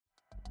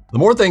The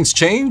more things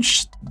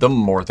change, the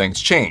more things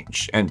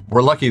change, and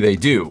we're lucky they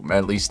do,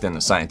 at least in the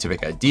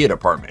scientific idea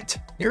department.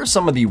 Here are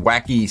some of the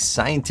wacky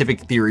scientific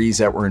theories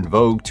that were in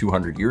vogue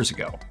 200 years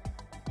ago.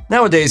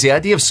 Nowadays, the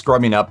idea of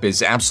scrubbing up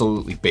is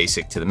absolutely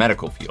basic to the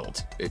medical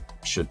field. It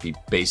should be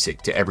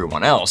basic to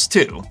everyone else,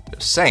 too,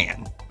 just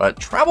saying. But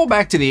travel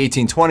back to the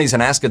 1820s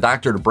and ask a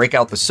doctor to break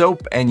out the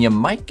soap, and you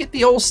might get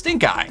the old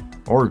stink eye,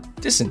 or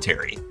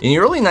dysentery. In the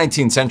early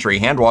 19th century,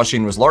 hand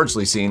washing was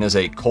largely seen as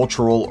a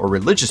cultural or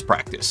religious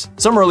practice.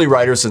 Some early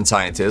writers and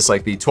scientists,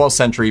 like the 12th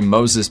century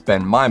Moses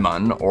ben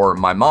Maimon or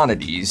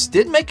Maimonides,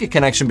 did make a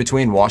connection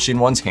between washing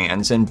one's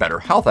hands and better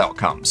health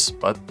outcomes,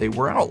 but they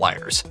were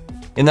outliers.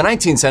 In the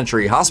 19th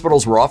century,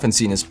 hospitals were often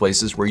seen as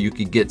places where you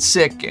could get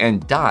sick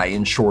and die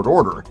in short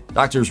order.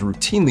 Doctors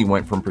routinely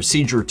went from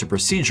procedure to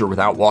procedure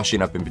without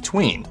washing up in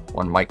between.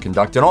 One might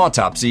conduct an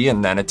autopsy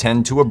and then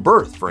attend to a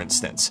birth, for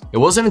instance. It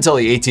wasn't until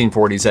the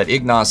 1840s that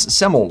Ignaz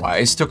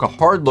Semmelweis took a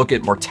hard look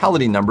at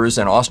mortality numbers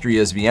in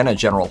Austria's Vienna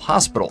General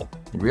Hospital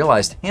and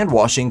realized hand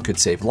washing could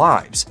save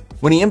lives.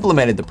 When he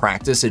implemented the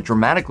practice, it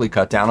dramatically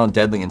cut down on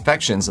deadly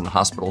infections in the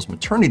hospital's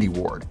maternity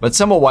ward. But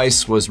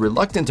Semmelweis was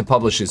reluctant to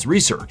publish his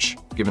research,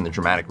 given the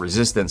dramatic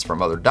resistance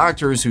from other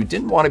doctors who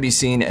didn't want to be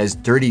seen as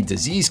dirty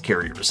disease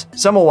carriers.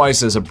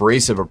 Semmelweis's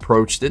abrasive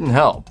approach didn't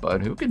help,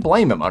 but who could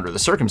blame him under the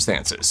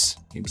circumstances?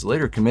 He was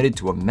later committed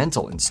to a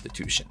mental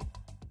institution.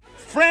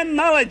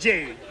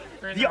 Phrenology,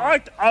 the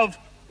art of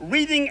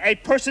reading a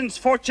person's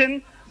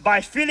fortune by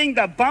feeling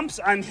the bumps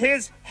on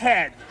his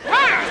head.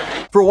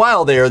 For a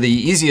while there, the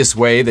easiest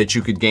way that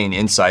you could gain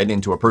insight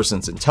into a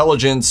person's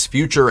intelligence,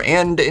 future,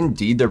 and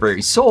indeed their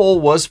very soul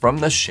was from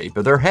the shape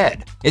of their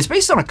head. It's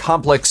based on a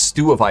complex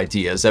stew of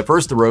ideas that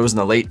first arose in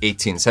the late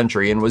 18th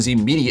century and was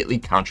immediately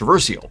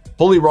controversial.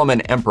 Holy Roman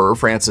Emperor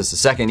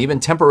Francis II even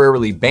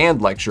temporarily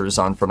banned lectures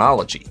on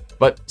phrenology.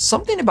 But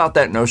something about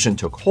that notion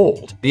took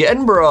hold. The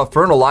Edinburgh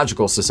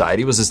Phrenological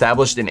Society was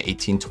established in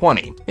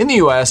 1820. In the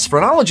US,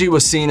 phrenology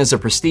was seen as a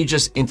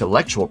prestigious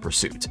intellectual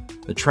pursuit.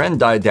 The trend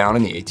died down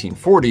in the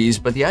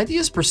 1840s, but the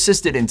ideas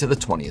persisted into the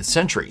 20th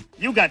century.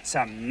 You got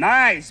some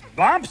nice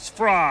bumps,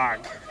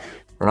 Frog.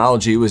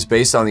 Phrenology was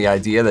based on the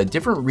idea that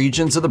different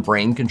regions of the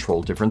brain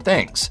control different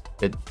things.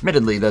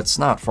 Admittedly, that's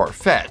not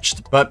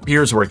far-fetched, but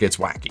here's where it gets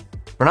wacky.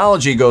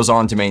 Phrenology goes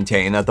on to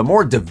maintain that the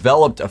more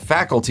developed a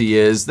faculty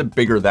is, the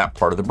bigger that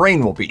part of the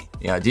brain will be.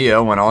 The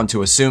idea went on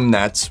to assume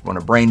that when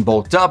a brain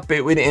bulked up,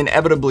 it would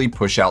inevitably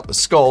push out the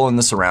skull and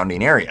the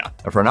surrounding area.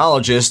 A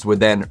phrenologist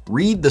would then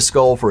read the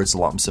skull for its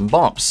lumps and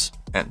bumps.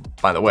 And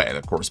by the way,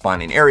 the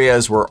corresponding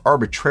areas were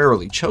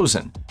arbitrarily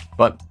chosen.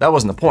 But that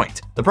wasn't the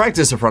point. The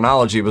practice of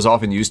phrenology was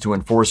often used to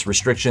enforce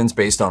restrictions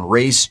based on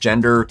race,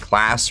 gender,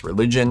 class,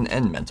 religion,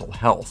 and mental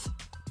health.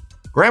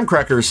 Graham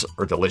crackers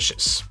are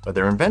delicious, but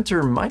their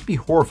inventor might be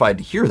horrified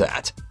to hear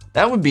that.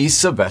 That would be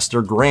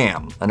Sylvester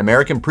Graham, an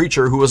American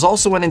preacher who was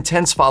also an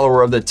intense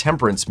follower of the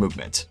temperance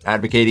movement,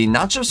 advocating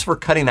not just for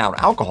cutting out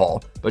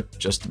alcohol, but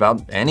just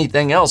about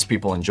anything else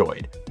people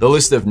enjoyed. The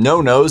list of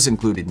no-nos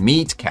included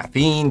meat,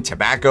 caffeine,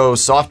 tobacco,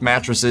 soft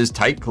mattresses,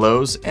 tight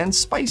clothes, and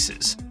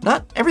spices.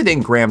 Not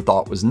everything Graham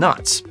thought was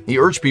nuts. He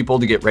urged people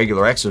to get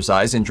regular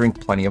exercise and drink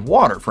plenty of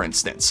water, for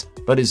instance.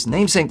 But his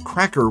namesake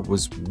cracker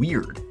was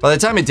weird. By the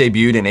time it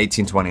debuted in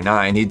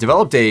 1829, he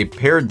developed a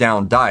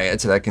pared-down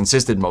diet that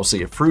consisted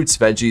mostly of fruits,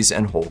 veggies,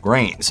 and whole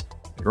grains.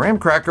 The graham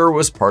cracker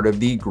was part of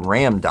the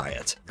Graham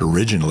diet.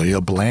 Originally a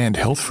bland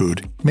health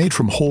food made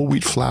from whole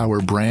wheat flour,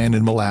 bran,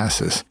 and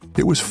molasses,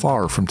 it was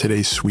far from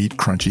today's sweet,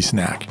 crunchy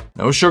snack.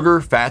 No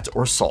sugar, fat,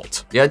 or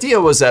salt. The idea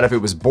was that if it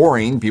was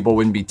boring, people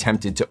wouldn't be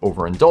tempted to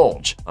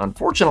overindulge.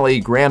 Unfortunately,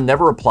 Graham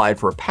never applied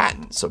for a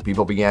patent, so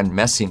people began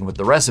messing with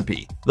the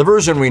recipe. The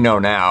version we know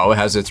now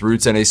has its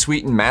roots in a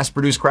sweetened,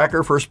 mass-produced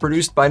cracker first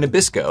produced by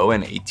Nabisco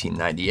in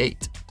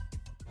 1898.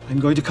 I'm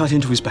going to cut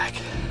into his back,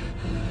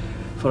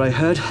 for I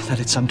heard that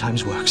it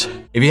sometimes works.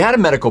 If you had a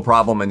medical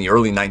problem in the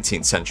early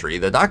 19th century,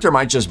 the doctor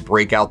might just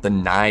break out the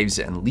knives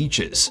and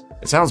leeches.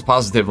 It sounds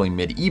positively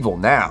medieval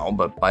now,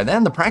 but by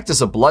then the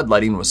practice of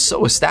bloodletting was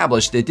so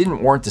established it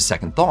didn't warrant a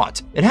second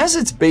thought. It has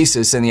its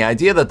basis in the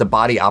idea that the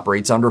body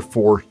operates under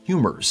 4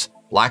 humors: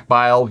 black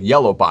bile,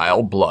 yellow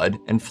bile, blood,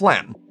 and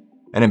phlegm.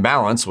 An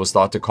imbalance was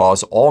thought to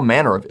cause all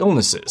manner of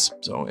illnesses,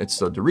 so it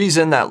stood to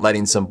reason that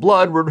letting some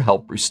blood would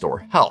help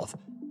restore health.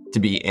 To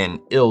be in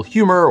ill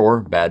humor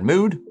or bad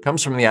mood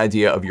comes from the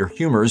idea of your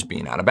humors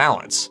being out of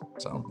balance.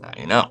 So now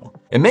you know.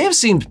 It may have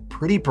seemed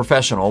pretty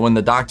professional when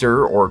the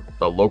doctor or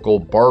the local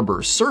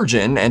barber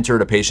surgeon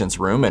entered a patient's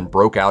room and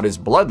broke out his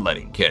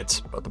bloodletting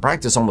kit, but the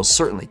practice almost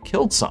certainly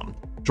killed some.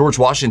 George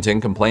Washington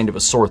complained of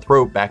a sore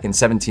throat back in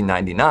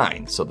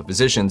 1799, so the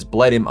physicians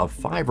bled him of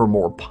 5 or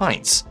more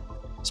pints.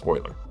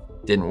 Spoiler,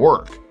 didn't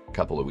work. A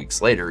couple of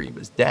weeks later, he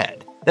was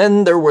dead.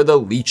 Then there were the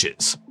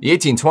leeches. The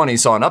 1820s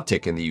saw an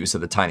uptick in the use of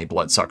the tiny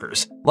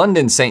bloodsuckers.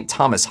 London's St.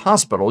 Thomas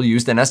Hospital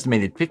used an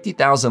estimated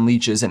 50,000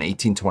 leeches in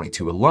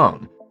 1822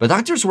 alone. But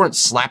doctors weren't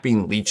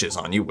slapping leeches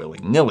on you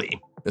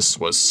willy-nilly. This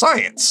was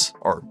science.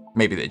 Or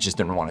maybe they just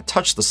didn't want to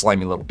touch the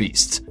slimy little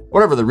beasts.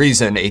 Whatever the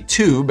reason, a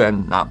tube,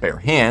 and not bare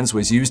hands,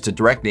 was used to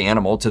direct the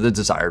animal to the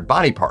desired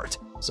body part.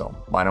 So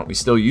why don't we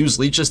still use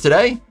leeches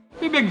today?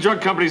 The big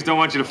drug companies don't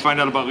want you to find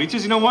out about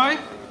leeches. You know why?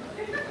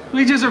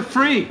 Leeches are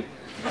free.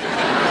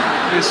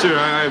 Yes, sir,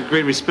 I have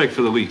great respect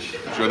for the leech.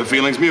 Sure the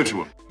feeling's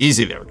mutual.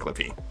 Easy there,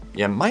 Cliffy.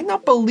 You might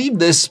not believe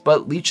this,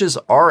 but leeches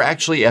are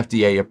actually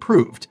FDA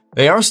approved.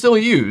 They are still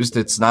used.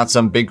 It's not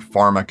some big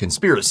pharma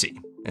conspiracy.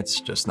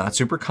 It's just not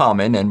super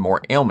common and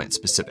more ailment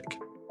specific.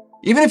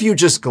 Even if you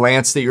just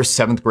glanced at your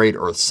 7th grade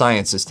Earth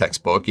Sciences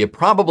textbook, you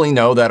probably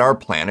know that our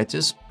planet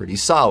is pretty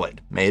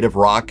solid, made of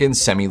rock and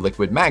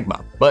semi-liquid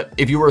magma. But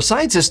if you were a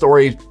scientist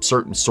or a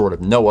certain sort of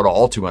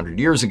know-it-all 200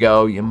 years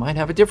ago, you might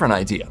have a different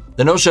idea.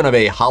 The notion of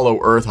a hollow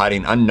Earth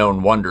hiding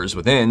unknown wonders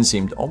within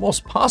seemed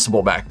almost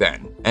possible back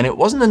then, and it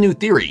wasn't a new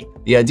theory.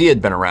 The idea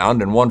had been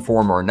around in one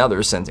form or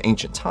another since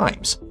ancient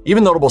times.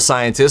 Even notable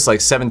scientists like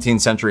 17th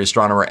century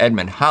astronomer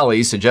Edmund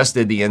Halley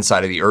suggested the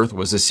inside of the Earth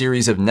was a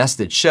series of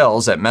nested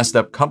shells that messed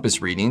up compass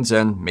readings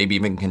and maybe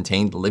even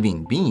contained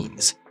living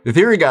beings. The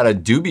theory got a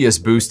dubious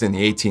boost in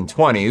the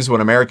 1820s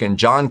when American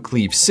John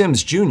Cleve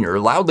Symmes Jr.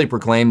 loudly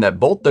proclaimed that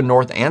both the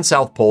North and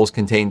South Poles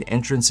contained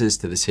entrances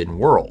to this hidden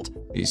world.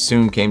 These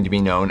soon came to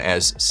be known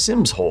as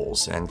Symmes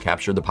holes and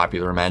captured the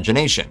popular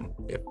imagination,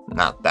 if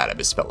not that of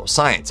his fellow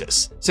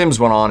scientists. Symmes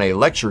went on a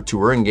lecture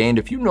tour and gained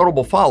a few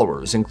notable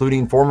followers,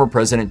 including former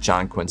President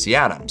John Quincy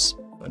Adams,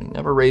 but he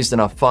never raised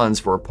enough funds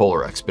for a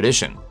polar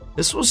expedition.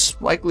 This was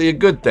likely a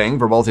good thing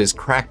for both his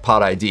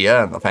crackpot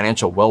idea and the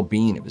financial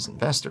well-being of his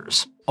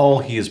investors. All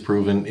he has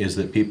proven is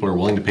that people are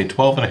willing to pay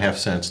 12.5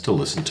 cents to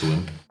listen to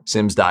him.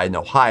 Symmes died in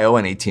Ohio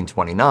in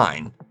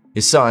 1829.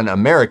 His son,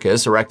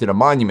 Americus, erected a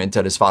monument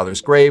at his father's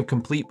grave,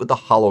 complete with a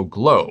hollow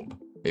globe.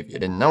 If you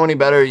didn't know any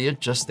better, you'd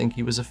just think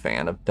he was a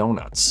fan of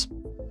donuts.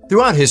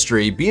 Throughout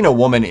history, being a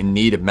woman in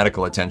need of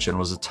medical attention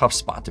was a tough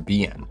spot to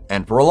be in,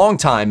 and for a long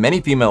time,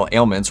 many female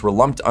ailments were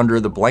lumped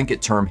under the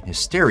blanket term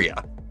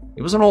hysteria.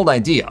 It was an old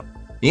idea.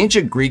 The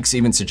ancient Greeks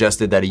even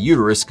suggested that a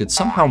uterus could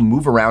somehow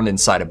move around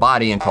inside a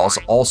body and cause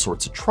all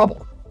sorts of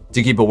trouble.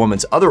 To keep a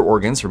woman's other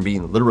organs from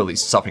being literally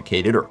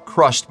suffocated or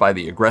crushed by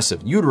the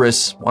aggressive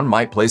uterus, one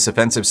might place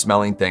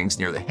offensive-smelling things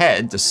near the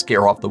head to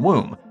scare off the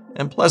womb,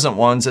 and pleasant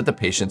ones at the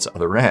patient's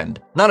other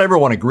end. Not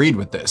everyone agreed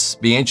with this.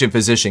 The ancient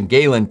physician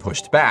Galen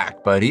pushed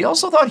back, but he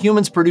also thought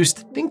humans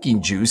produced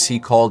thinking juice he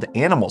called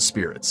animal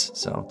spirits,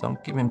 so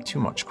don't give him too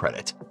much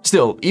credit.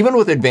 Still, even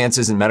with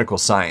advances in medical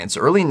science,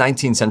 early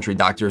 19th century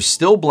doctors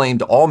still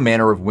blamed all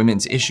manner of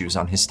women's issues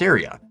on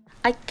hysteria.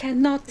 I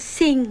cannot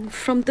sing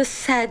from the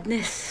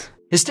sadness.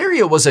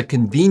 Hysteria was a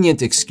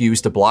convenient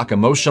excuse to block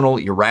emotional,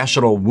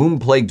 irrational,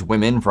 womb-plagued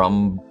women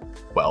from,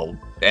 well,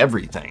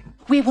 everything.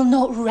 We will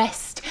not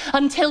rest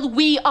until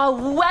we are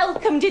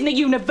welcomed in the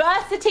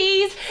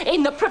universities,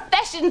 in the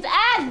professions,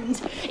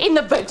 and in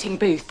the voting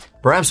booth.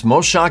 Perhaps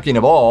most shocking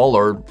of all,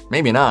 or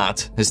maybe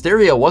not,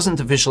 hysteria wasn't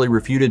officially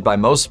refuted by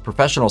most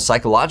professional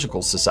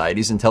psychological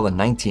societies until the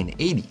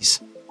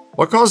 1980s.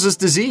 What causes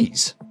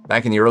disease?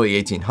 Back in the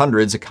early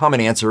 1800s, a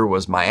common answer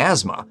was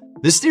miasma.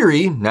 This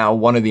theory, now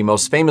one of the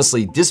most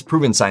famously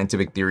disproven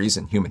scientific theories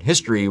in human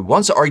history,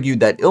 once argued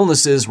that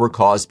illnesses were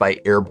caused by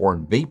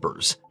airborne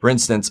vapors. For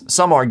instance,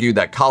 some argued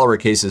that cholera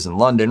cases in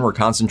London were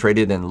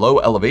concentrated in low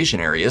elevation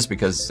areas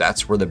because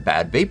that's where the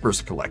bad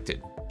vapors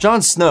collected.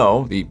 John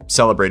Snow, the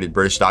celebrated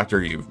British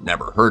doctor you've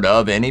never heard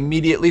of and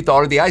immediately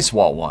thought of the ice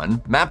wall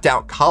one, mapped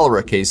out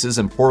cholera cases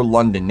in poor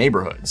London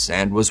neighborhoods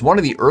and was one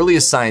of the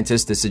earliest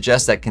scientists to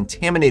suggest that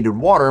contaminated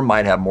water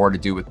might have more to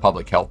do with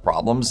public health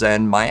problems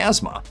than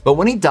miasma. But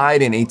when he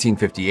died in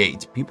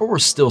 1858, people were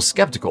still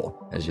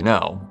skeptical. As you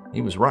know,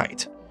 he was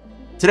right.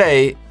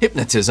 Today,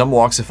 hypnotism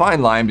walks a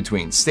fine line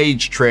between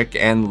stage trick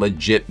and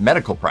legit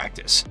medical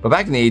practice. But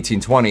back in the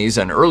 1820s,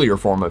 an earlier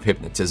form of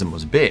hypnotism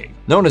was big.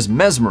 Known as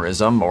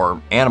mesmerism, or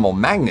animal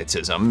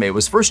magnetism, it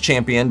was first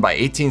championed by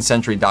 18th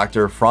century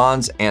Dr.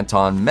 Franz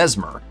Anton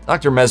Mesmer.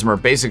 Dr. Mesmer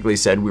basically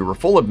said we were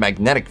full of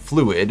magnetic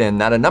fluid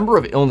and that a number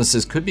of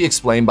illnesses could be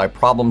explained by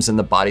problems in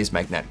the body's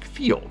magnetic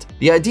field.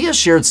 The idea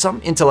shared some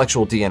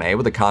intellectual DNA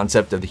with the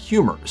concept of the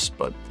humors,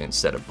 but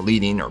instead of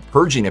bleeding or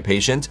purging a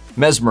patient,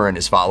 Mesmer and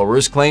his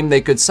followers claimed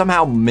they could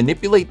somehow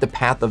manipulate the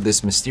path of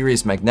this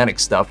mysterious magnetic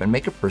stuff and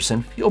make a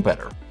person feel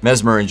better.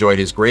 Mesmer enjoyed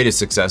his greatest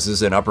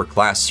successes in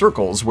upper-class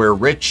circles where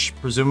rich,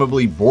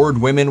 presumably bored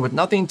women with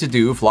nothing to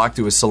do flocked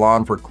to his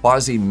salon for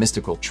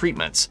quasi-mystical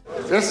treatments.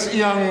 This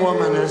young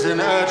woman is in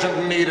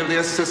urgent need of the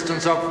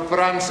assistance of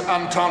Franz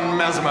Anton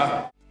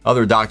Mesmer.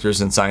 Other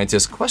doctors and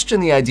scientists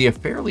questioned the idea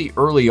fairly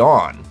early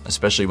on,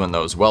 especially when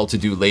those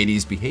well-to-do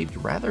ladies behaved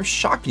rather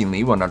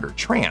shockingly when under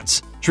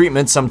trance.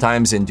 Treatments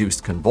sometimes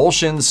induced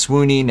convulsions,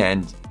 swooning,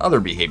 and other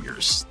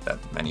behaviors that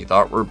many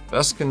thought were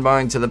best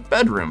confined to the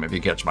bedroom, if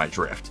you catch my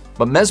drift.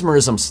 But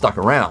mesmerism stuck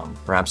around,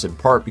 perhaps in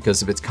part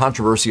because of its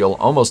controversial,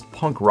 almost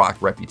punk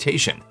rock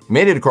reputation. It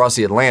made it across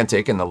the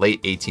Atlantic in the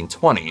late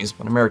 1820s,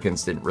 but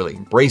Americans didn't really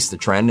embrace the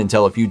trend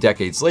until a few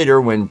decades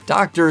later when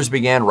doctors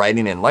began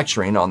writing and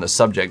lecturing on the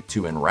subject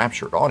to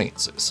enraptured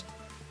audiences.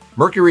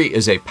 Mercury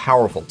is a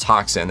powerful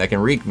toxin that can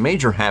wreak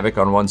major havoc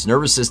on one's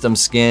nervous system,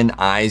 skin,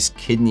 eyes,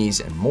 kidneys,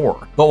 and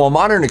more. But while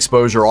modern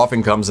exposure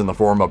often comes in the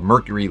form of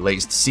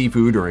mercury-laced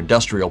seafood or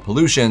industrial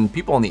pollution,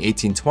 people in the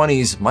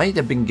 1820s might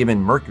have been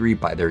given mercury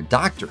by their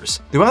doctors.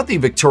 Throughout the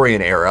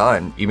Victorian era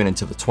and even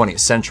into the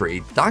 20th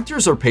century,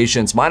 doctors or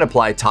patients might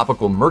apply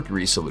topical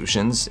mercury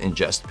solutions,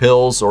 ingest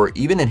pills, or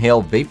even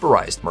inhale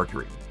vaporized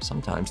mercury,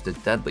 sometimes to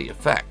deadly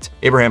effect.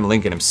 Abraham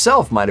Lincoln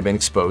himself might have been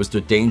exposed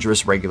to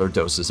dangerous regular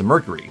doses of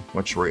mercury,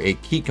 which were a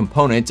key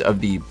component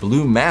of the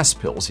blue mass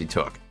pills he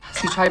took.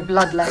 You tried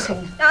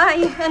bloodletting.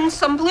 Aye, and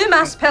some blue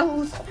mass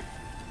pills.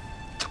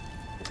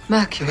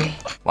 Mercury.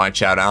 Why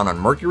chow down on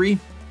mercury?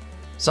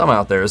 Some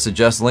out there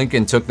suggest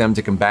Lincoln took them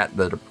to combat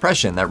the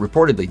depression that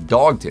reportedly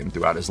dogged him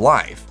throughout his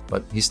life.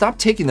 But he stopped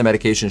taking the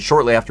medication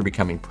shortly after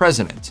becoming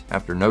president,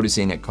 after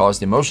noticing it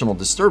caused emotional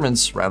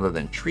disturbance rather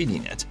than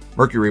treating it.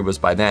 Mercury was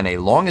by then a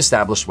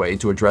long-established way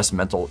to address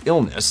mental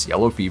illness,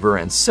 yellow fever,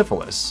 and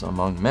syphilis,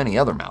 among many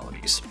other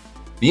maladies.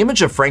 The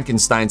image of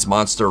Frankenstein's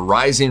monster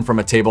rising from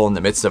a table in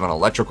the midst of an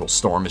electrical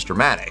storm is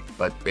dramatic,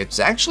 but it's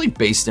actually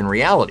based in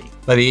reality.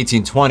 By the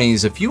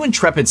 1820s, a few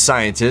intrepid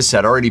scientists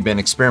had already been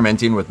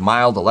experimenting with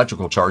mild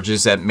electrical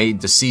charges that made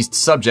deceased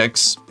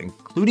subjects,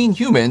 including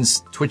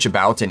humans, twitch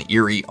about in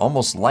eerie,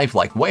 almost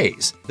lifelike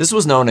ways. This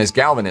was known as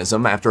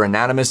Galvanism after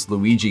anatomist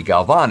Luigi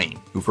Galvani,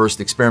 who first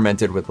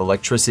experimented with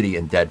electricity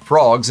in dead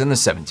frogs in the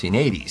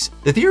 1780s.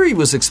 The theory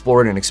was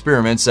explored in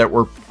experiments that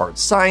were part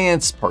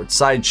science, part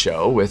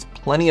sideshow, with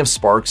plenty of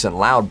sparks and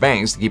loud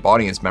bangs to keep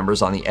audience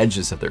members on the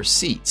edges of their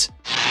seats.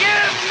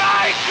 Give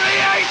my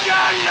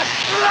creation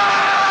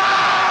life!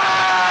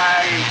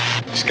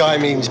 Sky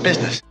means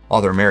business.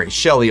 Author Mary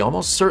Shelley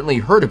almost certainly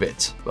heard of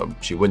it, though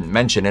she wouldn't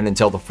mention it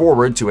until the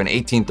foreword to an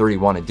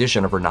 1831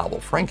 edition of her novel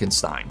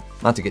Frankenstein.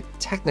 Not to get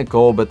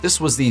technical, but this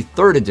was the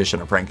third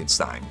edition of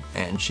Frankenstein,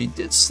 and she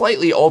did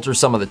slightly alter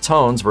some of the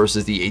tones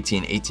versus the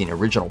 1818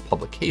 original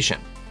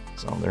publication.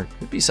 So there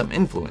could be some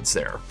influence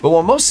there. But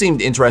while most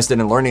seemed interested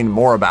in learning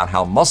more about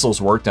how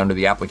muscles worked under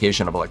the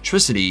application of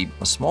electricity,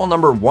 a small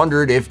number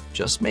wondered if,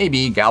 just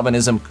maybe,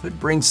 galvanism could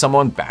bring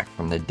someone back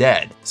from the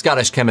dead.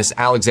 Scottish chemist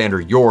Alexander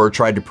Yore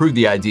tried to prove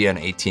the idea in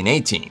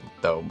 1818,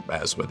 though,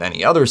 as with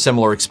any other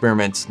similar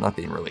experiment,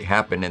 nothing really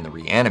happened in the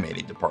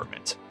reanimating department.